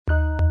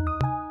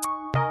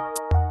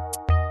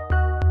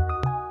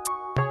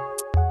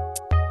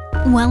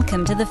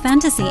Welcome to the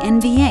Fantasy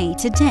NBA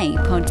Today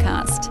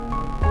podcast.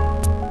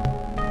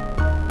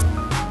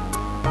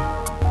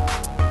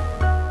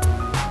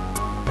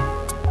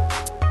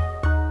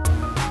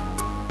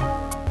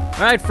 All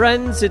right,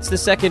 friends, it's the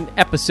second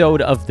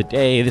episode of the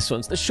day. This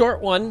one's the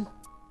short one,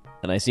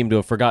 and I seem to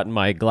have forgotten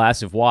my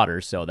glass of water,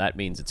 so that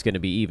means it's going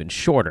to be even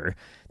shorter.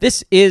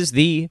 This is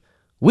the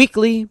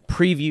weekly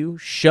preview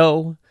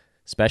show,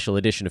 special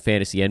edition of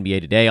Fantasy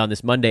NBA Today on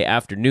this Monday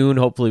afternoon.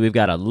 Hopefully we've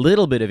got a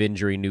little bit of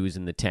injury news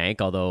in the tank,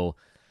 although,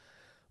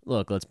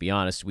 look, let's be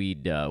honest,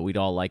 we'd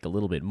all like a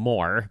little bit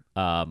more,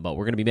 but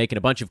we're going to be making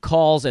a bunch of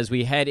calls as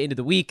we head into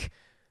the week.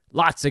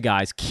 Lots of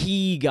guys,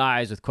 key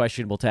guys with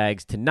questionable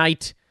tags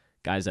tonight,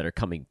 guys that are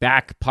coming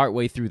back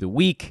partway through the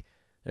week.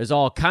 There's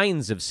all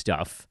kinds of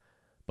stuff,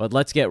 but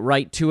let's get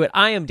right to it.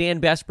 I am Dan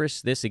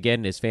Besbris. This,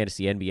 again, is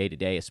Fantasy NBA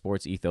Today, a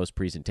Sports Ethos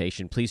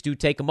presentation. Please do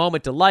take a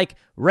moment to like,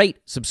 rate,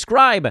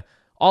 subscribe,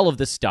 all of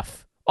the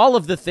stuff, all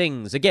of the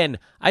things. Again,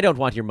 I don't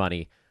want your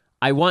money.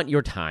 I want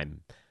your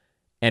time.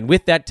 And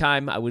with that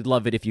time, I would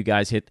love it if you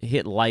guys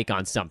hit like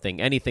on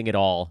something, anything at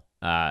all.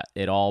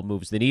 It all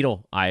moves the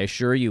needle. I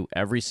assure you,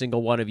 every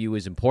single one of you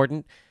is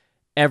important.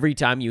 Every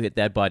time you hit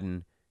that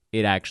button,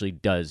 it actually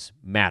does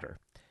matter.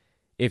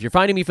 If you're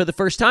finding me for the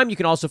first time, you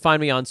can also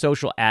find me on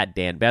social at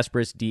Dan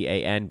Besbris,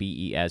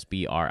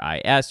 DanBesbris,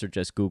 or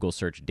just Google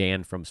search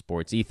Dan from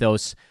Sports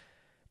Ethos,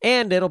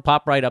 and it'll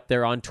pop right up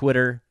there on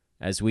Twitter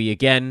as we,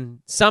 again,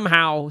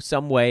 somehow,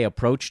 some way,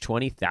 approach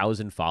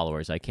 20,000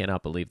 followers. I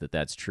cannot believe that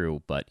that's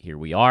true, but here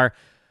we are.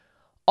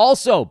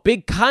 Also,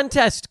 big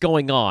contest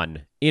going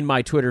on in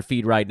my Twitter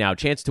feed right now.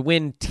 Chance to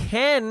win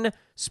 10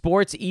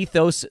 Sports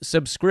Ethos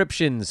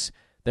subscriptions.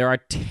 There are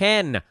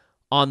 10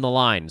 on the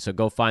line, so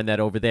go find that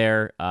over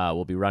there.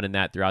 We'll be running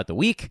that throughout the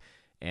week,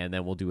 and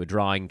then we'll do a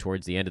drawing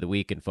towards the end of the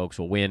week, and folks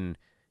will win.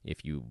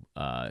 If you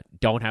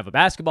don't have a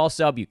basketball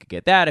sub, you could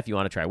get that. If you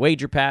want to try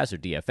Wager Pass or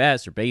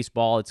DFS or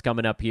baseball, it's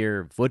coming up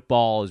here.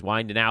 Football is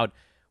winding out.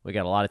 We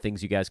got a lot of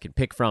things you guys can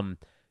pick from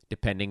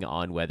depending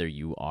on whether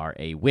you are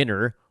a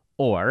winner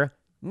or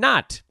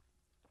not.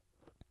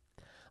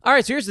 All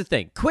right, so here's the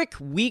thing. Quick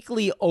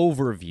weekly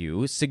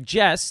overview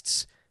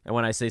suggests, and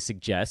when I say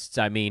suggests,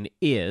 I mean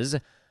is,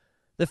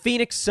 the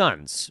Phoenix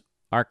Suns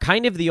are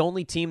kind of the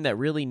only team that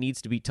really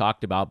needs to be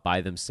talked about by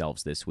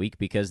themselves this week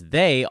because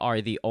they are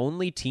the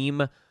only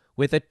team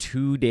with a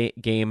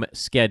two-game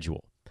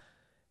schedule.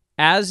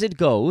 As it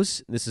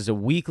goes, this is a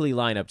weekly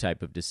lineup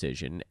type of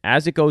decision.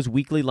 As it goes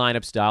weekly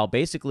lineup style,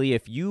 basically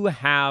if you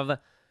have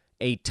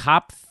a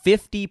top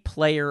 50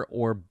 player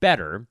or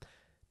better,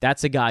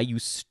 that's a guy you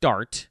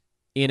start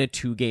in a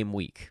two-game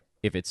week.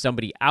 If it's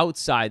somebody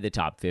outside the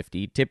top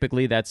 50,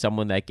 typically that's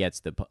someone that gets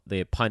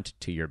the punt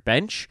to your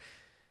bench,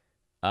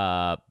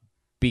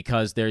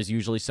 because there's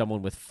usually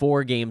someone with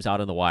 4 games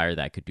out on the wire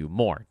that could do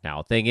more.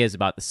 Now, the thing is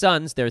about the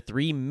Suns, there are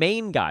 3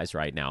 main guys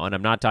right now, and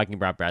I'm not talking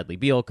about Bradley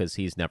Beal because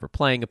he's never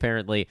playing,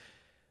 apparently.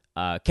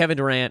 Kevin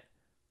Durant,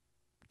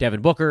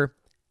 Devin Booker,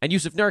 and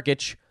Jusuf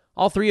Nurkic.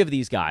 All 3 of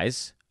these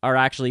guys are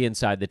actually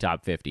inside the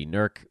top 50.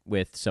 Nurk,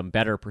 with some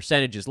better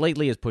percentages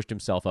lately, has pushed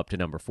himself up to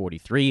number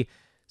 43.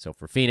 So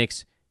for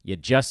Phoenix, you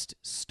just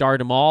start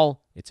them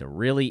all. It's a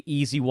really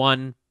easy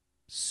one.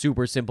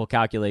 Super simple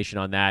calculation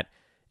on that.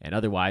 And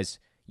otherwise,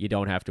 you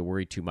don't have to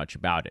worry too much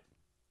about it.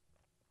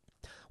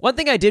 One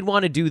thing I did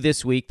want to do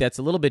this week that's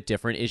a little bit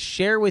different is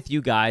share with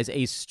you guys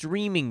a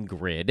streaming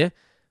grid,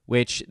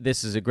 which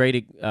this is a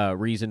great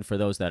reason for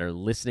those that are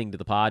listening to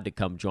the pod to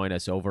come join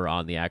us over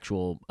on the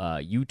actual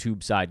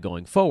YouTube side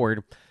going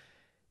forward.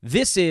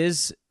 This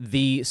is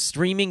the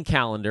streaming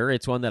calendar.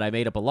 It's one that I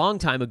made up a long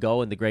time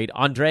ago, and the great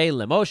Andre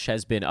Lemoche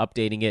has been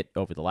updating it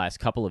over the last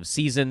couple of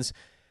seasons.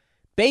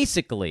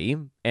 Basically,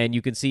 and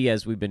you can see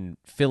as we've been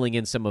filling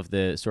in some of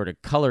the sort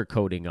of color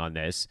coding on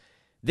this,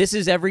 this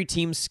is every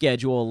team's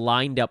schedule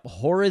lined up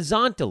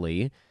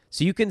horizontally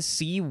so you can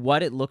see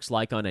what it looks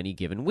like on any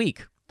given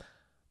week.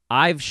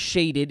 I've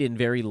shaded in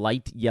very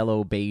light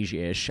yellow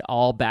beige-ish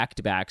all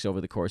back-to-backs over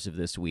the course of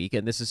this week,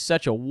 and this is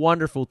such a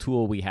wonderful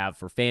tool we have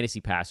for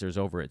fantasy passers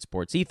over at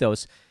Sports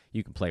Ethos.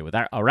 You can play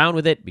around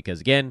with it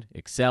because, again,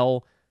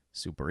 Excel,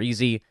 super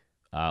easy,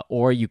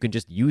 or you can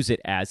just use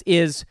it as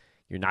is.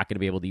 You're not going to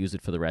be able to use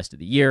it for the rest of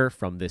the year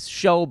from this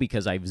show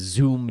because I've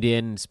zoomed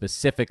in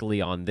specifically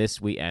on this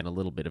week and a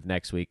little bit of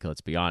next week. Let's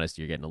be honest,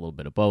 you're getting a little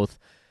bit of both.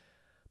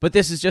 But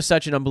this is just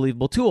such an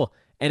unbelievable tool.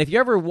 And if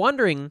you're ever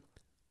wondering,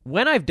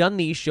 when I've done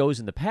these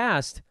shows in the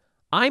past,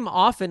 I'm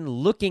often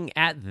looking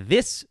at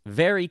this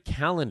very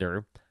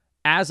calendar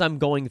as I'm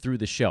going through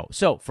the show.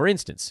 So, for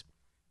instance,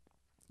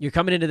 you're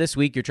coming into this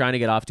week, you're trying to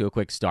get off to a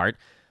quick start.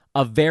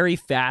 A very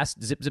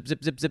fast zip, zip,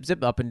 zip, zip, zip,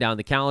 zip up and down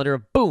the calendar.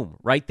 Boom,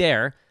 right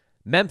there.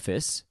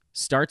 Memphis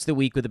starts the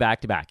week with a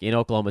back-to-back in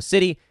Oklahoma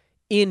City,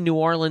 in New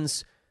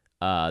Orleans.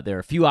 There are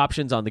a few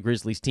options on the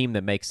Grizzlies team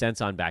that make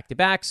sense on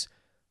back-to-backs,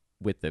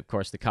 with, of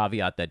course, the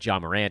caveat that Ja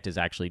Morant is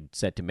actually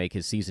set to make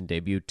his season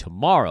debut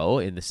tomorrow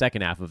in the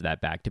second half of that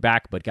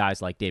back-to-back. But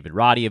guys like David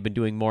Roddy have been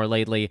doing more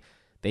lately.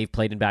 They've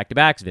played in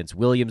back-to-backs. Vince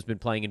Williams has been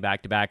playing in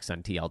back-to-backs.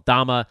 Santi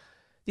Aldama.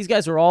 These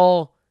guys are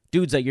all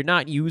dudes that you're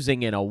not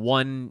using in a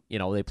one,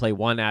 they play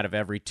one out of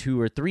every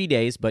 2 or 3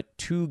 days, but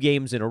 2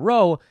 games in a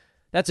row,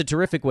 that's a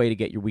terrific way to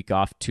get your week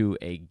off to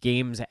a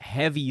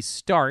games-heavy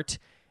start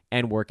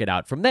and work it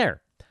out from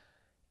there.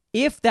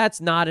 If that's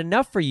not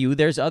enough for you,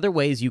 there's other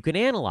ways you can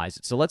analyze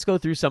it. So let's go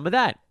through some of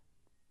that.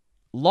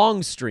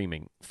 Long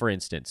streaming, for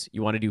instance.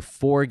 You want to do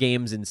 4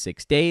 games in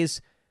 6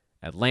 days.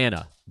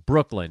 Atlanta,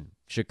 Brooklyn,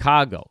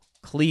 Chicago,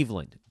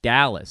 Cleveland,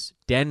 Dallas,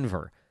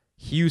 Denver,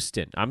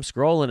 Houston. I'm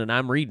scrolling and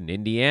I'm reading.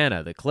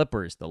 Indiana, the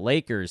Clippers, the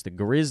Lakers, the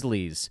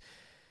Grizzlies,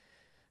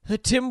 the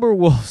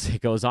Timberwolves.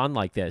 It goes on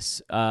like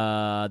this.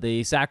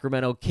 The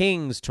Sacramento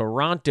Kings,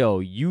 Toronto,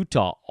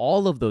 Utah.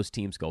 All of those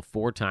teams go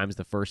 4 times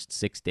the first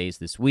 6 days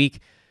this week.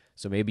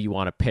 So maybe you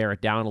want to pare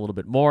it down a little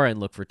bit more and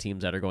look for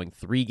teams that are going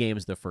 3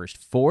 games the first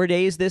 4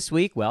 days this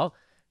week. Well,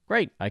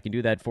 great. I can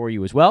do that for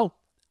you as well.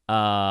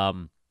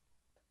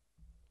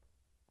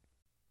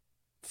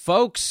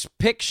 Folks,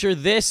 picture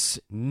this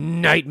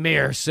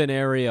nightmare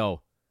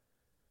scenario.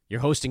 You're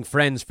hosting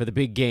friends for the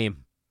big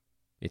game.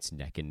 It's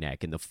neck and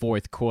neck in the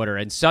 4th quarter,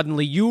 and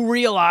suddenly you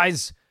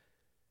realize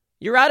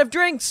you're out of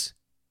drinks.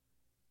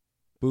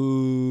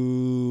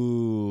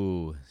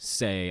 Boo,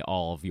 say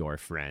all of your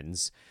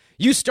friends.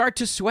 You start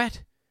to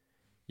sweat.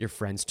 Your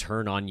friends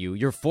turn on you.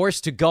 You're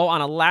forced to go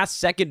on a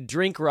last-second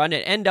drink run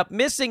and end up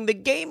missing the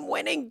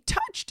game-winning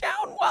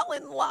touchdown while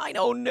in line.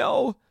 Oh,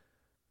 no.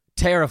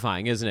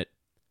 Terrifying, isn't it?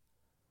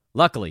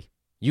 Luckily,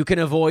 you can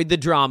avoid the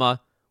drama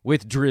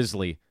with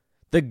Drizzly,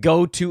 the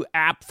go-to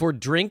app for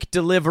drink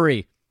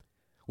delivery.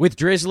 With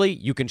Drizzly,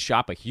 you can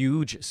shop a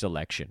huge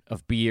selection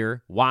of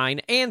beer,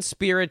 wine, and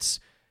spirits,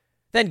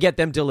 then get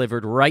them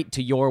delivered right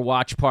to your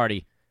watch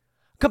party.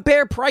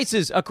 Compare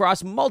prices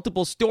across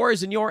multiple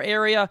stores in your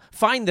area,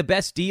 find the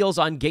best deals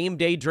on game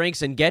day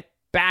drinks, and get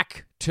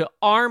back to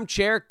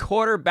armchair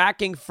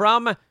quarterbacking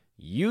from,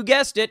 you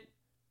guessed it,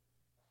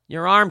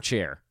 your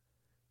armchair.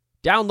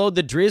 Download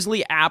the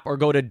Drizzly app or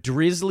go to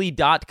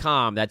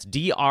drizzly.com. That's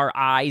DRIZLY.com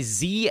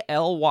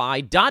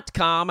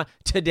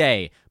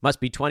today.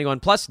 Must be 21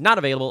 plus, not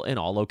available in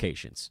all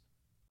locations.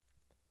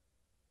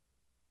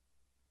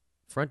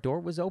 Front door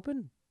was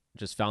open?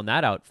 Just found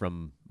that out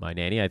from my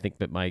nanny. I think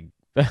that my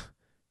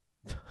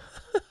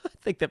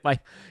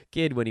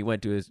kid, when he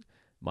went to his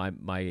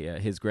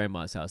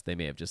grandma's house, they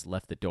may have just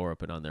left the door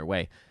open on their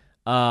way.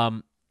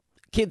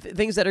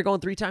 Things that are going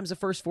 3 times the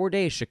first 4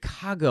 days.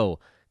 Chicago,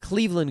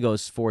 Cleveland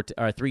goes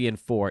 3 and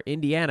 4.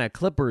 Indiana,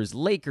 Clippers,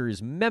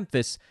 Lakers,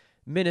 Memphis,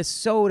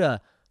 Minnesota.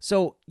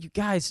 So you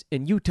guys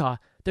in Utah,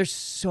 there's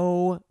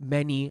so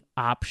many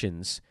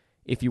options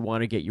if you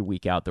want to get your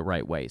week out the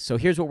right way. So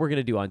here's what we're going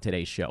to do on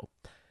today's show.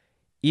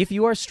 If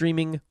you are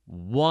streaming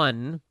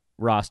 1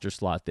 roster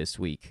slot this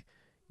week,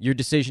 your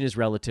decision is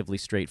relatively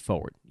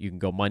straightforward. You can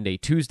go Monday,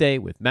 Tuesday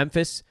with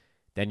Memphis.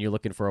 Then you're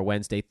looking for a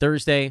Wednesday,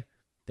 Thursday.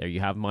 There you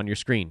have them on your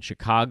screen.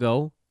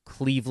 Chicago,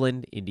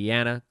 Cleveland,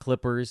 Indiana,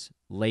 Clippers,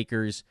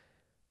 Lakers,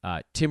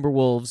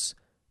 Timberwolves,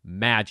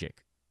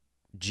 Magic,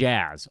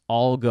 Jazz,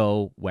 all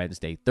go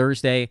Wednesday,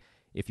 Thursday.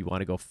 If you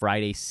want to go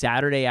Friday,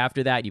 Saturday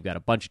after that, you've got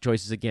a bunch of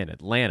choices again.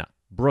 Atlanta,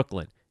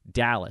 Brooklyn,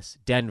 Dallas,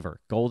 Denver,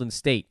 Golden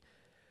State,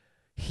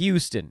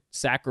 Houston,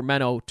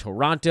 Sacramento,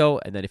 Toronto,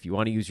 and then if you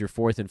want to use your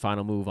 4th and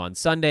final move on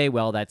Sunday,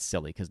 well, that's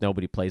silly because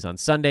nobody plays on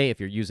Sunday. If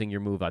you're using your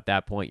move at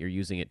that point, you're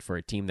using it for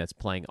a team that's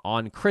playing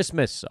on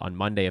Christmas on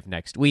Monday of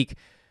next week,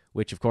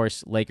 which, of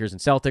course, Lakers and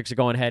Celtics are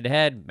going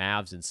head-to-head,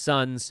 Mavs and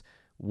Suns,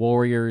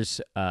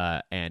 Warriors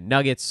and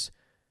Nuggets,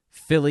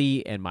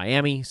 Philly and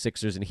Miami,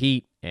 Sixers and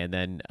Heat, and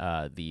then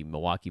the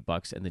Milwaukee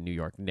Bucks and the New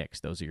York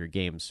Knicks. Those are your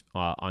games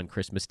on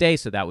Christmas Day,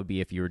 so that would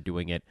be if you were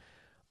doing it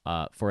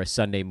for a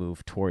Sunday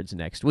move towards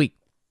next week.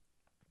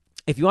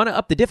 If you want to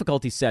up the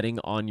difficulty setting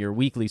on your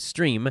weekly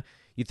stream,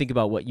 you think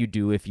about what you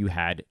do if you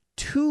had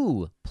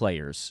 2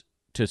 players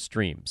to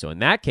stream. So in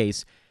that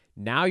case,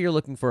 now you're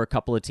looking for a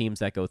couple of teams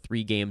that go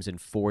 3 games in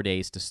 4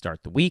 days to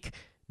start the week,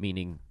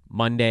 meaning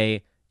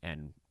Monday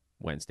and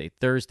Wednesday,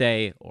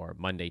 Thursday, or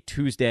Monday,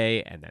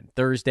 Tuesday, and then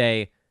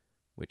Thursday,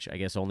 which I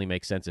guess only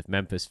makes sense if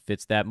Memphis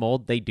fits that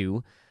mold. They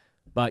do.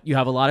 But you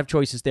have a lot of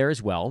choices there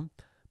as well.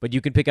 But you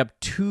can pick up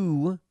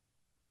 2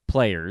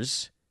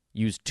 players,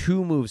 use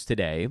 2 moves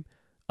today,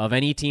 of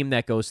any team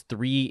that goes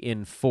 3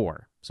 in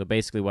 4. So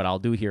basically what I'll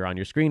do here on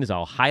your screen is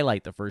I'll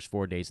highlight the first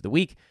 4 days of the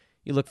week.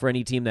 You look for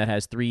any team that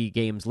has 3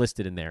 games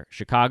listed in there.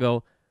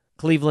 Chicago,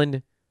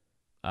 Cleveland,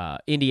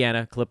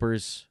 Indiana,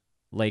 Clippers,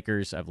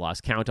 Lakers, I've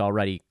lost count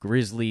already,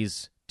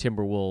 Grizzlies,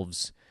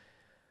 Timberwolves,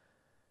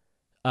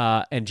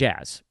 and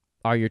Jazz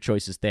are your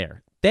choices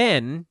there.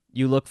 Then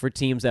you look for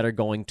teams that are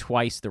going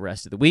twice the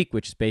rest of the week,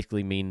 which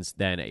basically means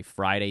then a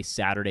Friday,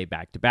 Saturday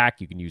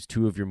back-to-back. You can use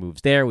 2 of your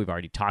moves there. We've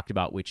already talked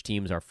about which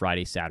teams are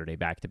Friday, Saturday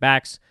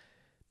back-to-backs.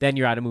 Then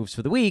you're out of moves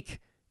for the week,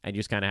 and you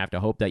just kind of have to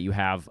hope that you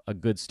have a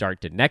good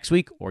start to next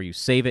week, or you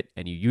save it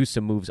and you use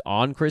some moves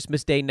on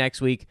Christmas Day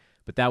next week.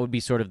 But that would be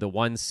sort of the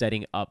one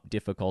setting up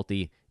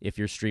difficulty if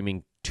you're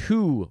streaming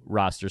 2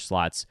 roster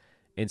slots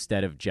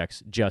instead of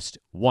just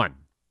 1.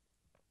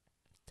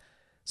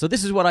 So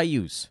this is what I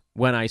use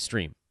when I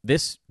stream.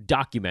 this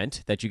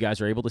document that you guys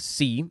are able to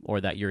see,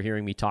 or that you're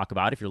hearing me talk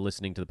about if you're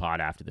listening to the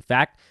pod after the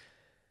fact,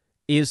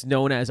 is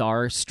known as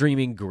our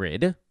streaming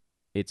grid.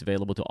 It's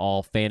available to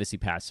all Fantasy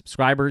Pass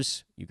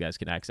subscribers. You guys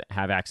can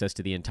have access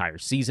to the entire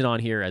season on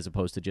here, as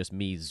opposed to just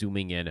me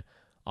zooming in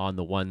on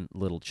the one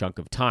little chunk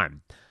of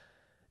time.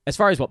 As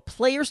far as what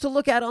players to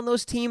look at on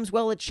those teams,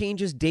 well, it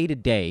changes day to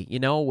day.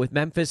 With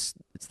Memphis,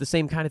 it's the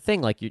same kind of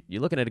thing. Like,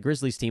 you're looking at a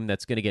Grizzlies team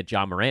that's going to get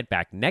Ja Morant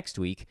back next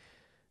week,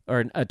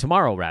 or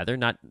tomorrow, rather,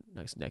 not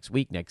next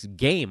week, next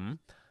game.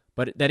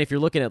 But then if you're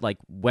looking at, like,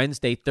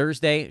 Wednesday,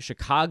 Thursday,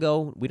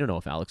 Chicago, we don't know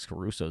if Alex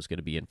Caruso is going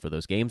to be in for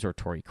those games, or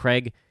Torrey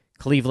Craig.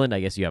 Cleveland, I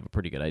guess you have a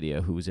pretty good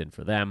idea who's in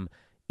for them.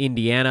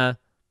 Indiana,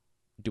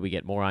 do we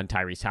get more on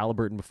Tyrese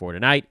Halliburton before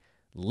tonight?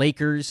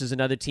 Lakers is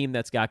another team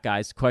that's got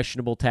guys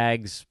questionable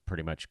tags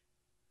pretty much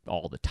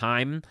all the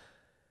time.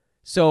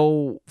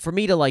 So for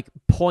me to, like,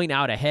 point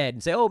out ahead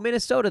and say, oh,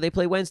 Minnesota, they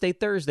play Wednesday,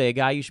 Thursday, a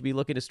guy you should be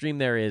looking to stream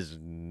there is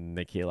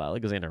Nickeil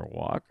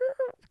Alexander-Walker,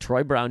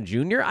 Troy Brown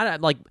Jr.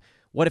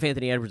 What if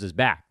Anthony Edwards is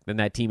back? Then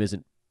that team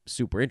isn't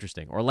super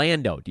interesting.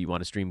 Orlando, do you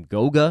want to stream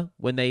Goga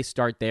when they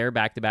start there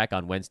back-to-back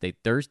on Wednesday,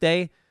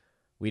 Thursday?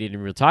 We didn't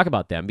even really talk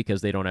about them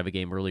because they don't have a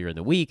game earlier in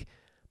the week.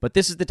 But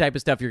this is the type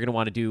of stuff you're going to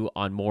want to do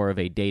on more of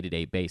a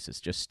day-to-day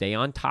basis. Just stay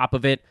on top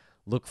of it.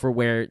 Look for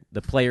where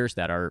the players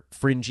that are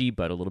fringy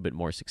but a little bit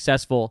more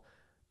successful,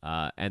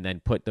 and then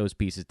put those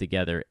pieces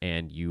together,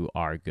 and you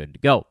are good to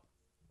go.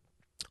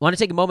 I want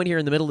to take a moment here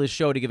in the middle of this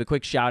show to give a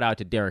quick shout-out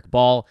to Derek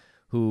Ball,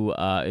 who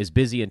is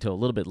busy until a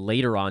little bit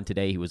later on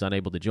today. He was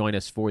unable to join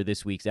us for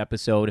this week's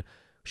episode.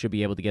 Should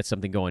be able to get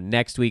something going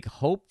next week,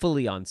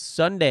 hopefully on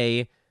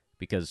Sunday,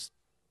 because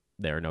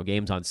there are no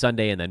games on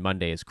Sunday, and then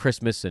Monday is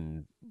Christmas,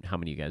 and how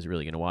many of you guys are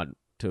really going to want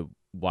to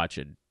watch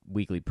a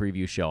weekly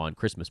preview show on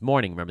Christmas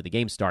morning? Remember, the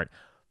games start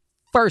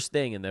first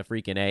thing in the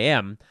freaking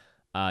AM.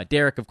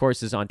 Derek, of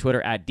course, is on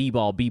Twitter at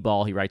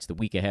DBallBball. He writes the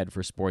week ahead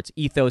for Sports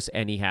Ethos,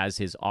 and he has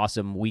his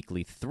awesome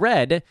weekly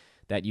thread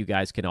that you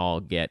guys can all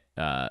get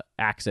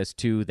access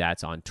to.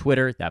 That's on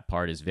Twitter. That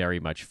part is very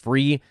much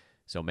free,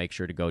 so make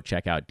sure to go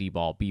check out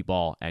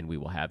DBallBball, and we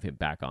will have him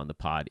back on the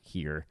pod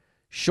here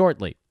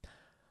shortly.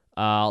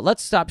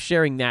 Let's stop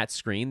sharing that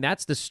screen.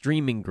 That's the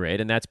streaming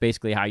grid, and that's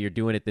basically how you're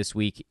doing it this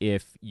week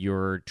if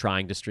you're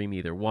trying to stream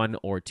either one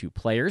or two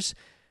players.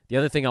 The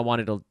other thing I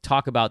wanted to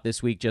talk about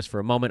this week just for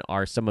a moment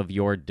are some of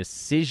your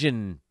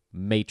decision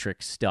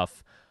matrix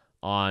stuff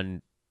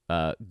on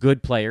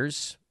good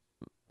players,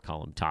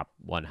 call them top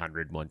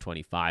 100,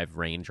 125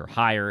 range or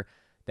higher,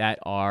 that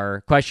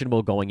are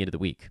questionable going into the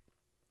week.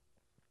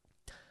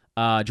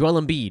 Joel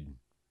Embiid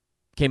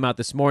came out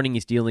this morning.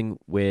 He's dealing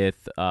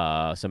with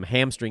some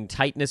hamstring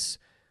tightness,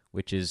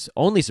 which is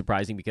only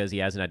surprising because he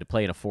hasn't had to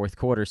play in a fourth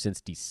quarter since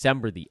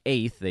December the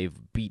 8th.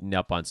 They've beaten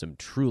up on some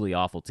truly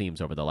awful teams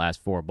over the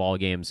last 4 ball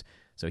games,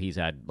 so he's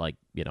had,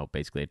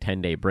 basically a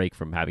 10-day break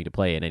from having to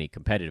play in any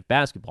competitive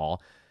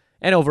basketball.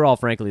 And overall,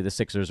 frankly, the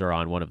Sixers are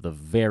on one of the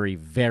very,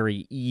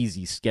 very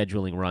easy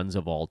scheduling runs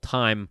of all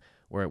time,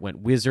 where it went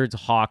Wizards,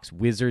 Hawks,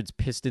 Wizards,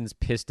 Pistons,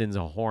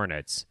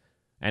 Hornets,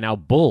 and now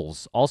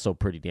Bulls, also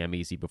pretty damn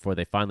easy before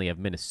they finally have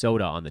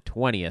Minnesota on the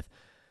 20th.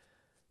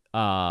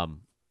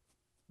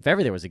 If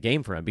ever there was a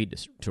game for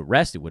Embiid to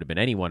rest, it would have been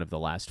any one of the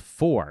last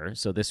 4.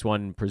 So this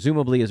one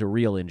presumably is a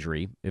real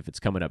injury if it's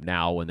coming up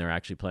now when they're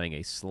actually playing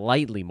a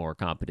slightly more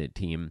competent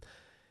team.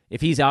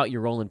 If he's out,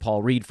 you're rolling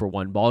Paul Reed for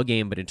one ball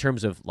game. But in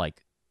terms of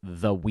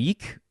the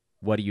week,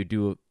 what do you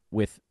do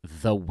with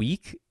the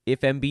week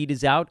if Embiid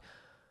is out?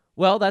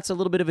 Well, that's a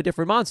little bit of a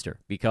different monster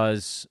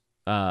because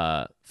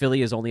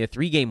Philly is only a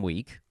 3-game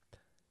week.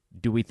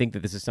 Do we think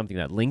that this is something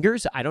that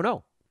lingers? I don't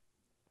know.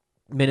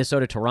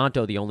 Minnesota,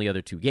 Toronto, the only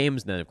other 2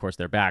 games. And then, of course,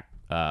 they're back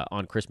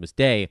on Christmas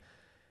Day.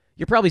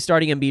 You're probably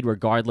starting Embiid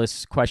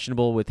regardless.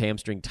 Questionable with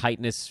hamstring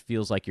tightness.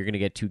 Feels like you're going to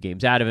get 2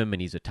 games out of him,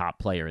 and he's a top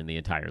player in the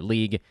entire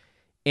league.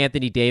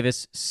 Anthony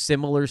Davis,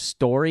 similar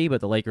story,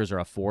 but the Lakers are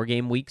a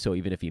 4-game week, so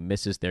even if he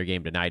misses their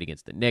game tonight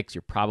against the Knicks,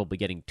 you're probably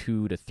getting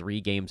 2 to 3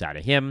 games out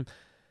of him.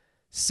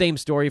 Same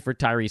story for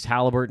Tyrese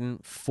Halliburton,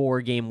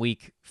 4-game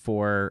week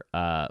for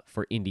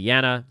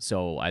Indiana.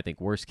 So I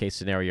think worst case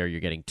scenario, you're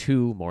getting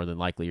 2. More than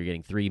likely, you're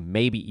getting 3,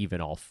 maybe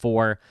even all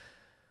 4.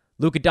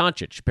 Luka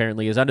Doncic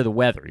apparently is under the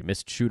weather. He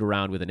missed shoot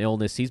around with an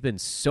illness. He's been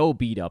so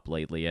beat up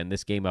lately, and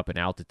this game up in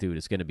altitude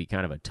is going to be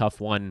kind of a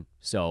tough one.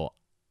 So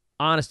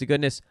honest to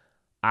goodness,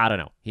 I don't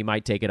know. He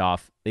might take it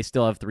off. They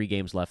still have 3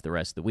 games left the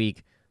rest of the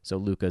week, so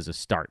Luka's a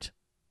start.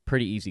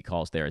 Pretty easy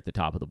calls there at the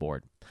top of the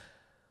board.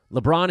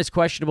 LeBron is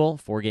questionable,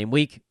 4-game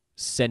week.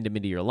 Send him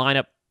into your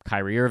lineup.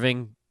 Kyrie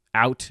Irving,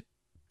 out.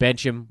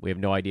 Bench him. We have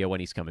no idea when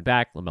he's coming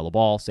back. LaMelo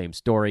Ball, same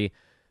story.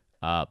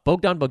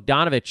 Bogdan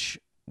Bogdanovic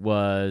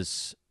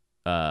was...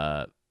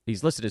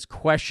 he's listed as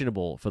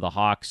questionable for the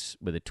Hawks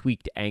with a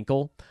tweaked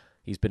ankle.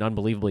 He's been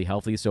unbelievably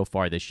healthy so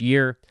far this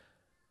year.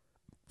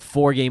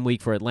 4-game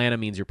week for Atlanta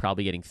means you're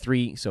probably getting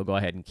 3, so go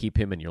ahead and keep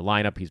him in your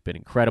lineup. He's been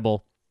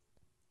incredible.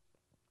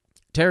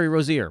 Terry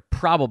Rozier,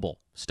 probable.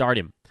 Start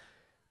him.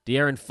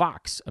 De'Aaron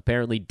Fox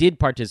apparently did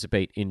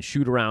participate in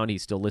shoot-around.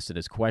 He's still listed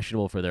as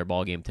questionable for their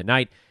ball game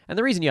tonight. And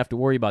the reason you have to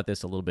worry about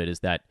this a little bit is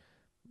that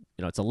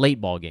it's a late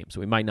ball game, so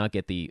we might not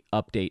get the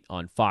update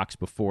on Fox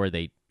before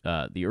the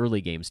early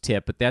games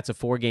tip. But that's a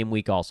 4-game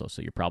week also,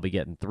 so you're probably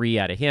getting 3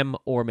 out of him,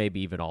 or maybe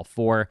even all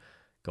 4.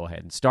 Go ahead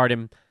and start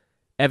him.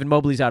 Evan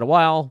Mobley's out a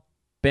while.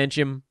 Bench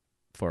him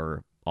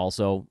for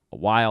also a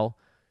while.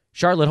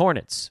 Charlotte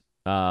Hornets.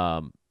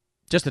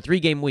 Just a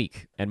 3-game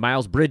week, and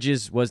Miles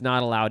Bridges was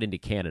not allowed into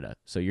Canada.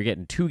 So you're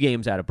getting 2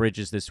 games out of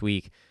Bridges this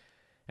week.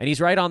 And he's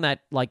right on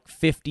that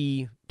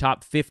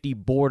top 50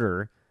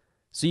 border.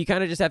 So you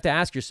kind of just have to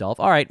ask yourself,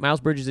 all right,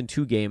 Miles Bridges in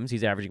 2 games.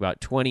 He's averaging about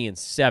 20 and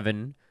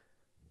 7.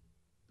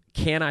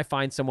 Can I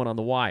find someone on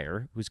the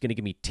wire who's going to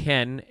give me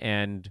 10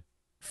 and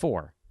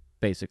 4,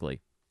 basically?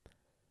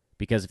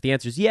 Because if the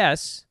answer is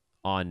yes,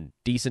 on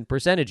decent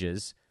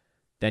percentages,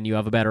 then you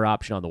have a better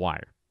option on the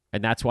wire.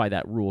 And that's why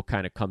that rule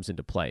kind of comes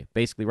into play.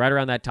 Basically, right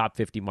around that top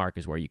 50 mark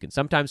is where you can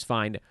sometimes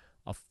find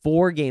a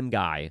 4-game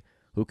guy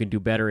who can do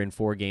better in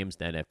 4 games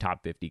than a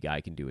top 50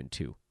 guy can do in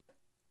 2.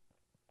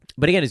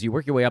 But again, as you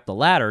work your way up the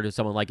ladder to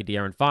someone like a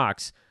De'Aaron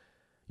Fox,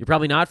 you're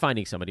probably not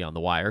finding somebody on the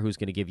wire who's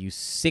going to give you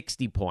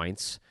 60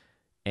 points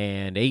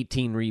and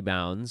 18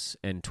 rebounds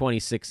and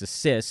 26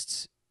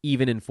 assists,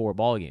 even in 4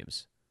 ball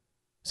games.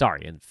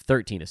 Sorry, and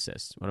 13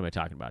 assists. What am I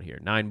talking about here?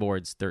 9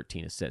 boards,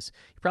 13 assists.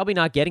 You're probably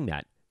not getting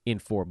that in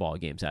 4 ball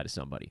games out of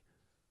somebody.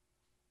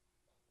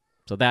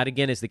 So that,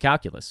 again, is the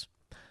calculus.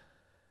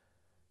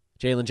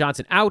 Jalen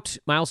Johnson out.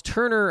 Miles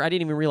Turner, I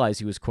didn't even realize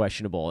he was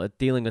questionable.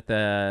 Dealing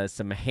with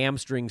some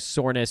hamstring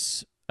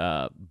soreness,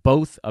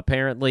 both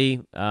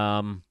apparently.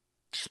 I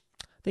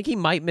think he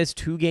might miss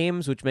 2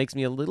 games, which makes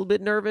me a little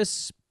bit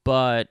nervous,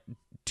 but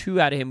 2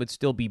 out of him would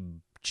still be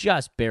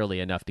just barely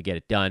enough to get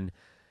it done.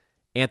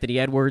 Anthony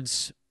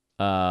Edwards,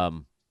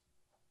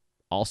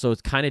 also,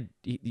 it's kind of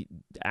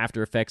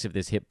after effects of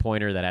this hip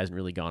pointer that hasn't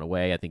really gone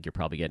away. I think you're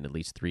probably getting at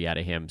least 3 out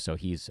of him, so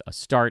he's a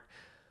start.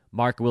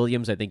 Mark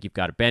Williams, I think you've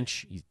got a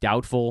bench. He's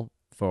doubtful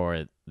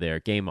for their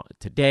game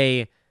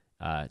today.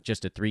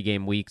 Just a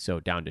 3-game week, so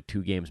down to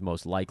 2 games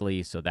most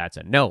likely, so that's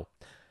a no.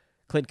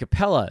 Clint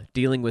Capella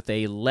dealing with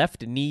a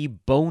left knee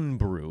bone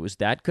bruise.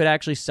 That could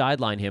actually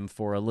sideline him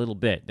for a little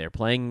bit. They're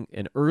playing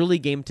an early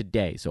game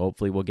today, so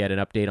hopefully we'll get an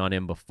update on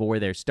him before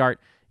their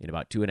start in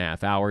about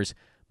 2.5 hours.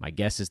 My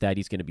guess is that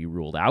he's going to be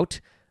ruled out.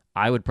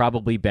 I would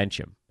probably bench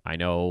him. I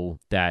know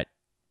that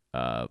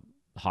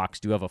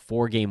Hawks do have a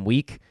 4-game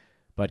week,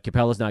 but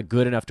Capella's not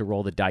good enough to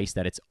roll the dice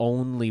that it's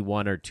only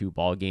 1 or 2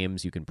 ball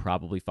games. You can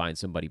probably find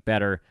somebody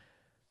better.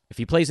 If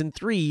he plays in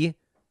 3,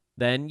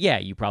 then yeah,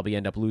 you probably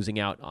end up losing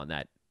out on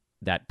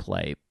that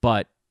play.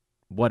 But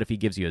what if he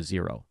gives you a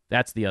 0?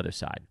 That's the other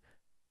side.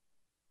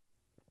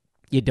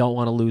 You don't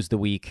want to lose the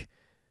week.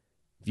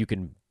 If you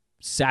can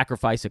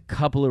sacrifice a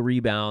couple of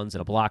rebounds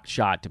and a blocked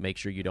shot to make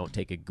sure you don't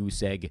take a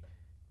goose egg,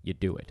 you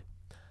do it.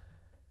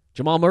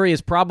 Jamal Murray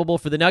is probable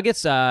for the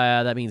Nuggets.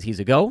 That means he's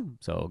a go,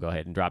 so go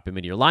ahead and drop him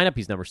into your lineup.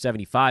 He's number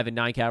 75 in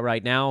 9Cal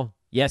right now.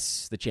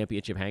 Yes, the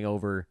championship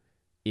hangover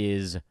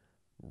is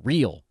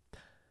real.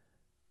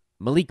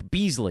 Malik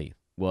Beasley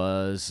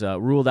was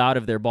ruled out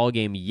of their ball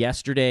game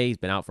yesterday. He's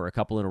been out for a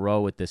couple in a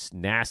row with this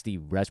nasty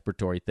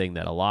respiratory thing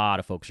that a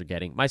lot of folks are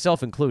getting,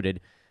 myself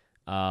included.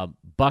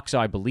 Bucks,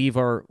 I believe,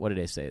 are, what did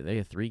they say? Are they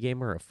a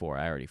 3-gamer or a 4?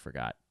 I already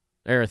forgot.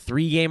 They're a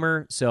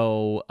 3-gamer,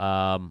 so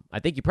I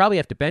think you probably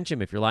have to bench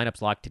him if your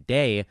lineup's locked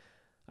today.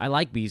 I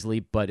like Beasley,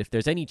 but if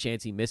there's any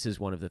chance he misses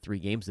one of the 3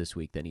 games this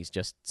week, then he's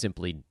just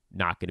simply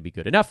not going to be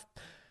good enough.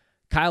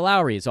 Kyle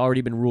Lowry has already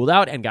been ruled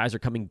out, and guys are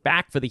coming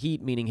back for the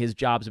Heat, meaning his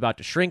job's about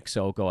to shrink,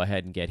 so go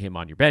ahead and get him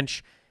on your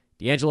bench.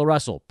 D'Angelo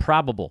Russell,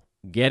 probable.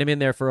 Get him in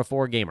there for a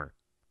 4-gamer.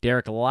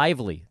 Derek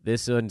Lively,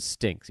 this one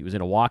stinks. He was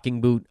in a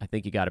walking boot. I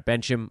think you got to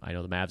bench him. I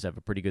know the Mavs have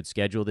a pretty good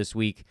schedule this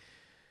week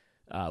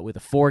with a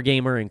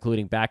 4-gamer,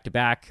 including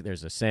back-to-back.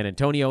 There's a San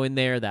Antonio in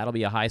there. That'll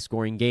be a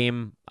high-scoring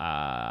game.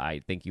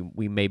 I think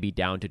we may be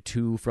down to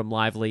 2 from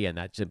Lively, and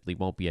that simply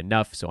won't be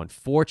enough. So,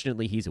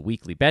 unfortunately, he's a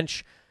weekly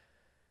bench.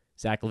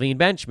 Zach LaVine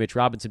bench, Mitch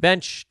Robinson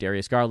bench,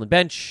 Darius Garland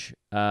bench.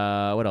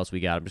 What else we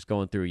got? I'm just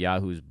going through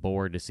Yahoo's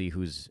board to see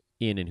who's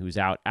in and who's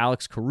out.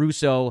 Alex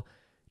Caruso.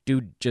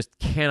 Dude just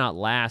cannot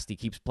last. He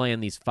keeps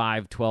playing these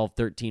 5, 12,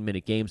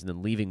 13-minute games and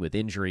then leaving with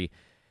injury.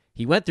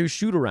 He went through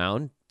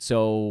shoot-around,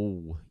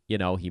 so,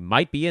 he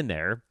might be in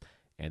there.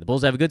 And the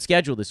Bulls have a good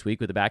schedule this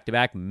week with a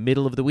back-to-back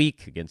middle of the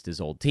week against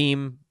his old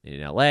team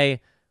in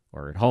L.A.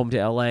 or at home to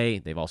L.A.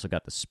 They've also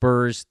got the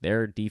Spurs.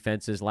 Their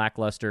defense is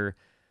lackluster.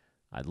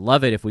 I'd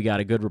love it if we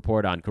got a good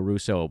report on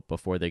Caruso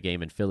before their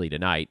game in Philly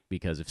tonight,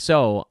 because if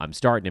so, I'm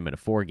starting him in a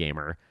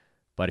 4-gamer.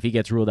 But if he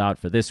gets ruled out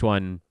for this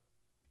one,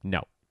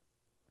 no.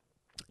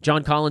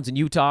 John Collins in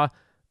Utah,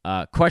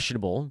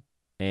 questionable,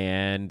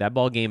 and that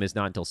ball game is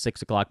not until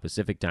 6 o'clock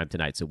Pacific time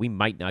tonight, so we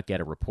might not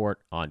get a report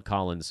on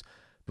Collins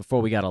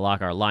before we got to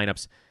lock our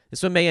lineups.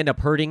 This one may end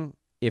up hurting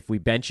if we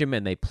bench him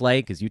and they play,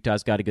 because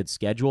Utah's got a good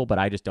schedule, but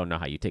I just don't know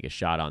how you take a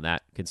shot on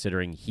that,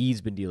 considering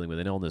he's been dealing with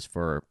an illness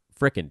for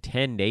frickin'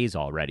 10 days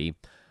already.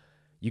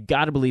 You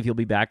got to believe he'll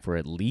be back for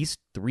at least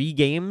 3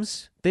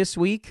 games this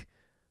week,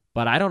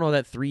 but I don't know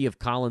that 3 of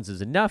Collins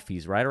is enough.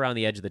 He's right around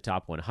the edge of the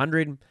top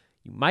 100.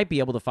 You might be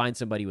able to find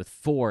somebody with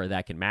 4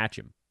 that can match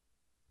him,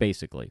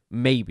 basically.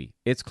 Maybe.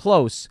 It's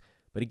close,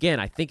 but again,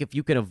 I think if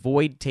you can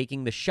avoid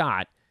taking the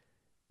shot,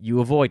 you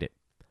avoid it.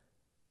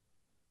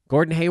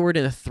 Gordon Hayward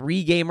in a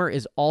 3-gamer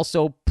is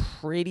also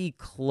pretty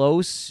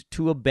close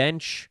to a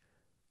bench.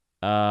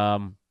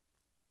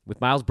 With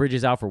Miles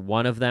Bridges out for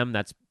one of them,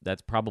 that's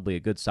probably a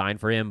good sign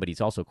for him, but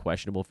he's also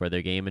questionable for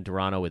their game in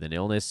Toronto with an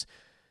illness.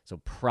 So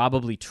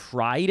probably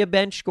try to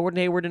bench Gordon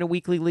Hayward in a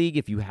weekly league.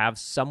 If you have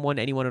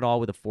anyone at all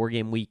with a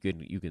 4-game week,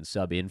 you can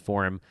sub in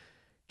for him.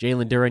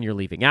 Jalen Duren, you're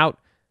leaving out.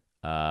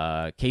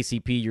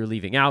 KCP, you're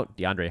leaving out.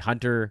 DeAndre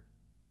Hunter,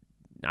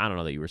 I don't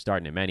know that you were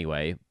starting him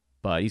anyway,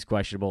 but he's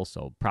questionable,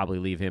 so probably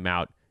leave him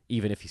out.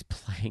 Even if he's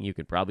playing, you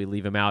could probably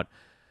leave him out.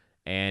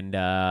 And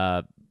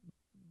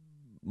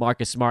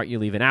Marcus Smart, you're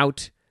leaving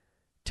out.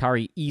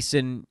 Tari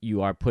Eason,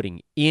 you are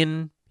putting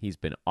in. He's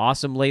been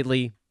awesome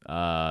lately.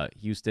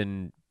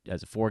 Houston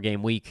has a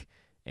 4-game week,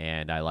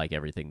 and I like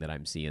everything that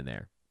I'm seeing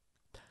there.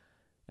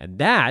 And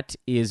that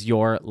is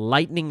your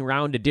lightning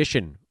round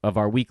edition of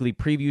our weekly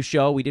preview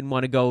show. We didn't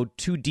want to go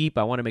too deep.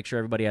 I want to make sure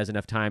everybody has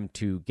enough time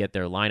to get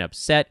their lineup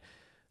set.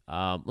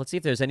 Let's see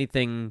if there's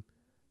anything.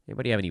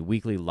 Anybody have any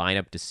weekly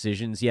lineup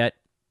decisions yet?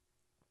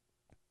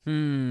 What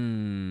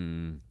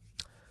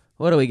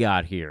do we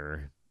got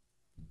here?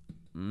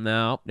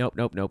 Nope.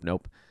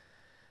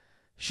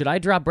 Should I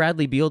drop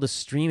Bradley Beal to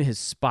stream his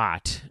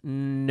spot?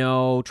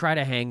 No, try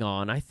to hang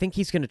on. I think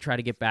he's going to try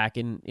to get back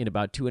in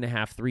about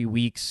 2.5, 3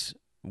 weeks,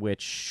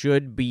 which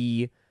should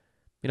be,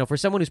 for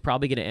someone who's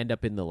probably going to end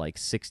up in the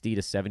 60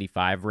 to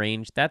 75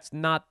 range. That's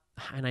not,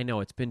 and I know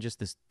it's been just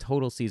this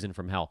total season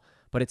from hell,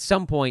 but at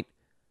some point,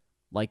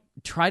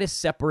 try to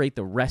separate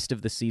the rest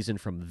of the season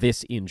from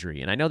this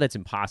injury. And I know that's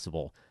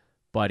impossible,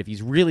 but if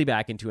he's really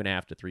back in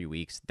 2.5 to 3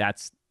 weeks,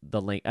 that's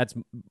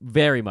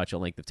very much a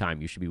length of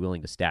time you should be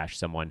willing to stash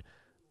someone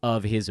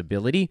of his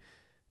ability.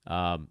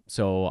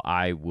 So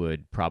I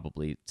would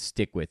probably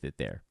stick with it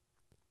there.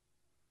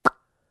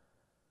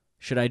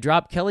 Should I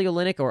drop Kelly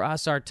Olynyk or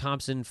Asar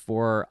Thompson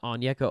for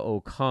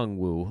Onyeka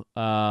Okongwu?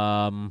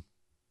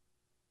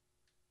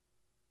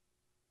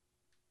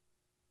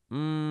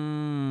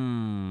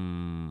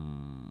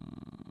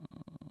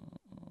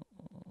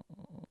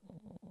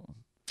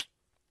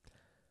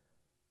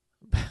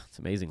 It's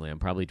amazingly, I'm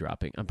probably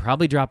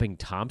dropping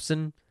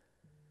Thompson,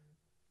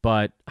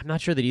 but I'm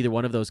not sure that either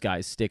one of those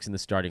guys sticks in the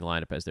starting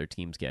lineup as their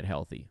teams get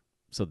healthy.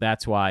 So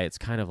that's why it's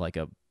kind of like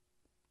a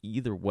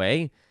either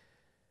way.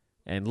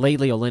 And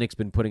lately, Olynyk's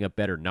been putting up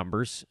better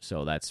numbers,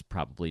 so that's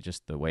probably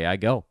just the way I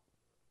go.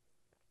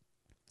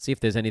 See if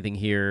there's anything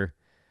here.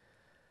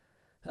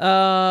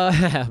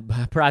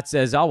 Prat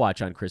says, I'll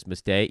watch on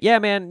Christmas Day. Yeah,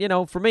 man,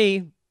 for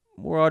me,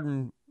 we're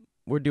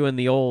doing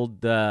the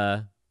old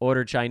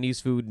order Chinese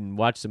food and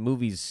watch some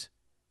movies.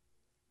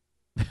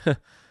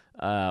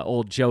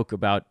 Old joke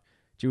about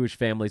Jewish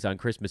families on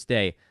Christmas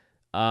Day.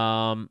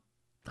 I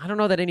don't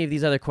know that any of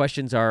these other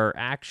questions are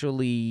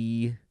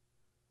actually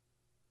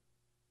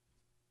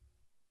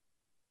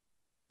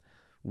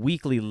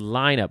weekly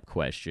lineup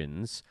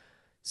questions.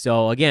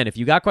 So again, if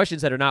you got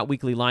questions that are not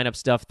weekly lineup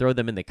stuff, throw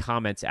them in the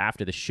comments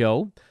after the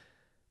show.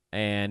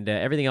 And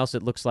everything else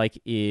it looks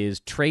like is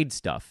trade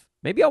stuff.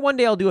 Maybe one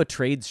day I'll do a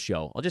trades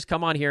show. I'll just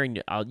come on here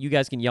and you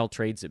guys can yell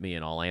trades at me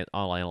and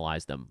I'll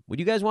analyze them.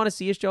 Would you guys want to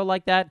see a show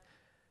like that?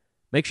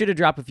 Make sure to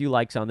drop a few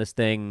likes on this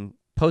thing.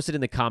 Post it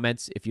in the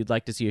comments if you'd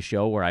like to see a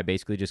show where I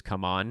basically just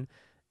come on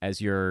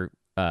as your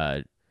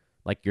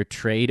your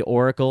trade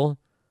oracle.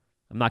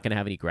 I'm not going to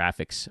have any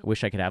graphics. I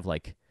wish I could have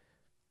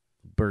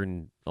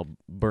burn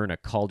a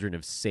cauldron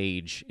of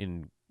sage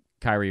in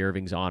Kyrie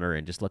Irving's honor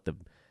and just let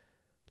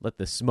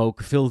the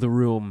smoke fill the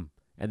room,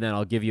 and then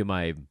I'll give you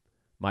my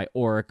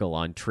oracle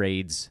on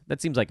trades.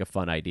 That seems like a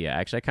fun idea.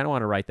 Actually, I kind of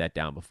want to write that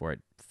down before it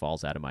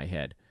falls out of my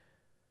head.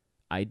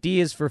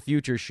 Ideas for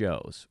future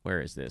shows.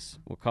 Where is this?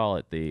 We'll call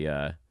it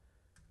the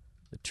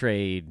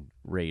Trade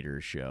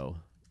Raiders show.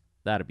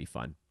 That'd be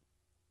fun.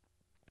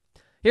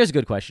 Here's a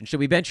good question. Should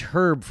we bench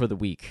Herb for the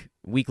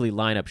weekly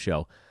lineup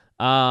show?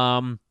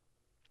 That's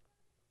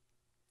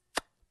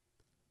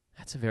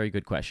a very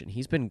good question.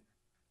 He's been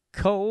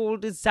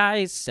cold as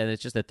ice, and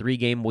it's just a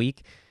 3-game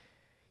week.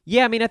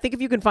 Yeah, I think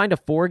if you can find a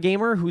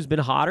 4-gamer who's been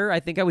hotter, I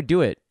think I would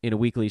do it in a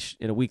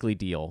weekly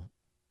deal.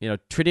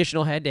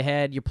 Traditional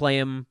head-to-head, you play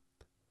him.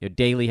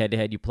 Daily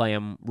head-to-head, you play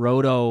him.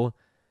 Roto,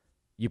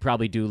 you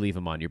probably do leave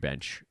him on your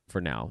bench for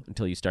now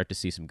until you start to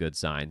see some good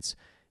signs.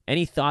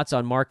 Any thoughts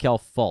on Markelle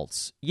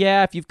Fultz?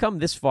 Yeah, if you've come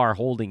this far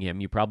holding him,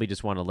 you probably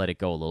just want to let it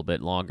go a little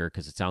bit longer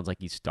because it sounds like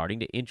he's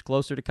starting to inch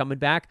closer to coming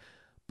back.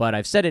 But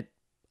I've said it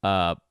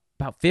about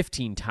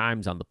 15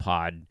 times on the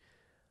pod.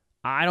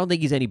 I don't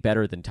think he's any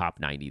better than top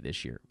 90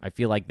 this year. I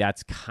feel like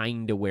that's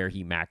kind of where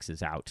he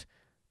maxes out.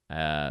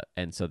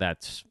 And so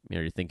that's,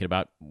 you're thinking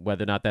about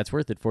whether or not that's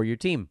worth it for your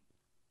team.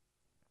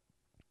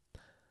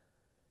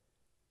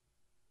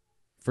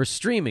 For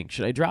streaming,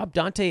 should I drop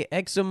Dante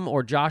Exum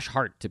or Josh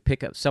Hart to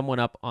pick up someone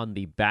up on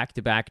the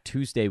back-to-back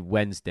Tuesday,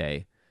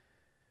 Wednesday?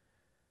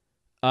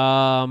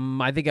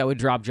 I think I would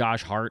drop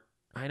Josh Hart.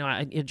 I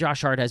know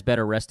Josh Hart has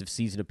better rest of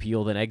season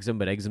appeal than Exum,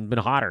 but Exum's been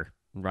hotter.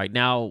 Right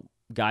now,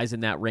 guys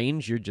in that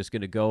range, you're just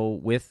going to go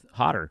with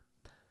hotter.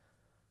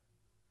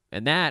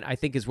 And that, I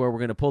think, is where we're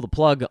going to pull the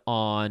plug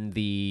on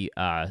the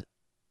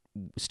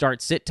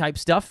start-sit type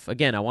stuff.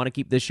 Again, I want to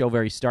keep this show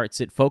very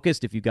start-sit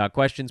focused. If you've got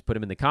questions, put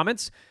them in the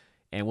comments.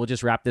 And we'll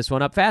just wrap this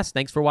one up fast.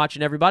 Thanks for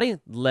watching, everybody.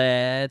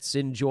 Let's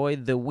enjoy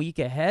the week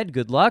ahead.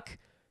 Good luck.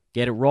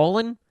 Get it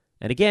rolling.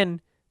 And again,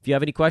 if you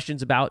have any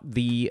questions about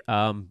the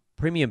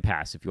Premium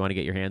Pass, if you want to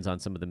get your hands on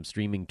some of them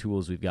streaming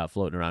tools we've got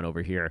floating around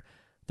over here,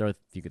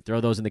 you can throw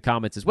those in the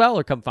comments as well,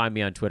 or come find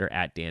me on Twitter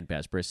at Dan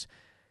Besbris.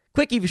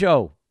 Quickie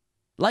show.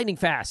 Lightning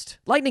fast.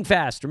 Lightning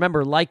fast.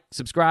 Remember, like,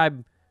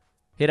 subscribe,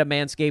 hit up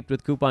Manscaped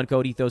with coupon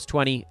code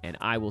ETHOS20, and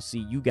I will see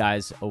you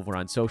guys over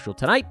on social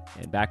tonight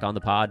and back on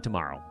the pod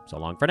tomorrow. So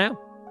long for now.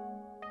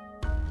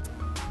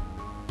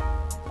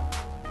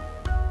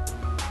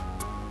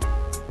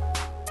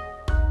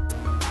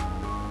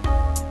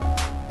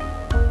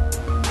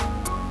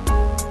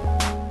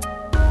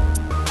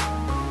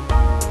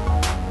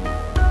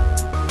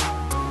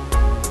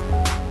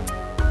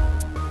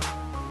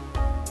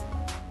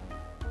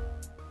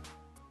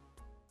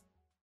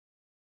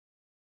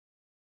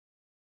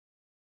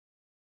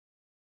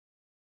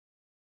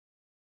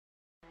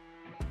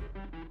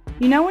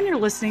 You know when you're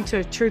listening to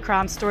a true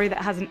crime story that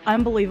has an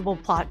unbelievable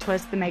plot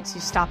twist that makes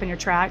you stop in your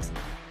tracks?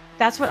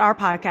 That's what our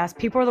podcast,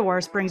 People Are the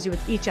Worst, brings you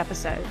with each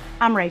episode.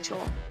 I'm Rachel.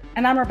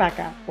 And I'm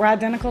Rebecca. We're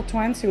identical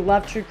twins who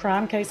love true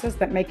crime cases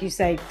that make you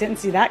say, didn't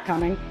see that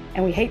coming,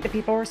 and we hate the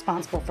people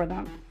responsible for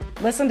them.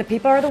 Listen to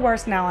People Are the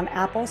Worst now on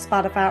Apple,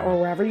 Spotify, or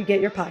wherever you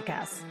get your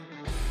podcasts.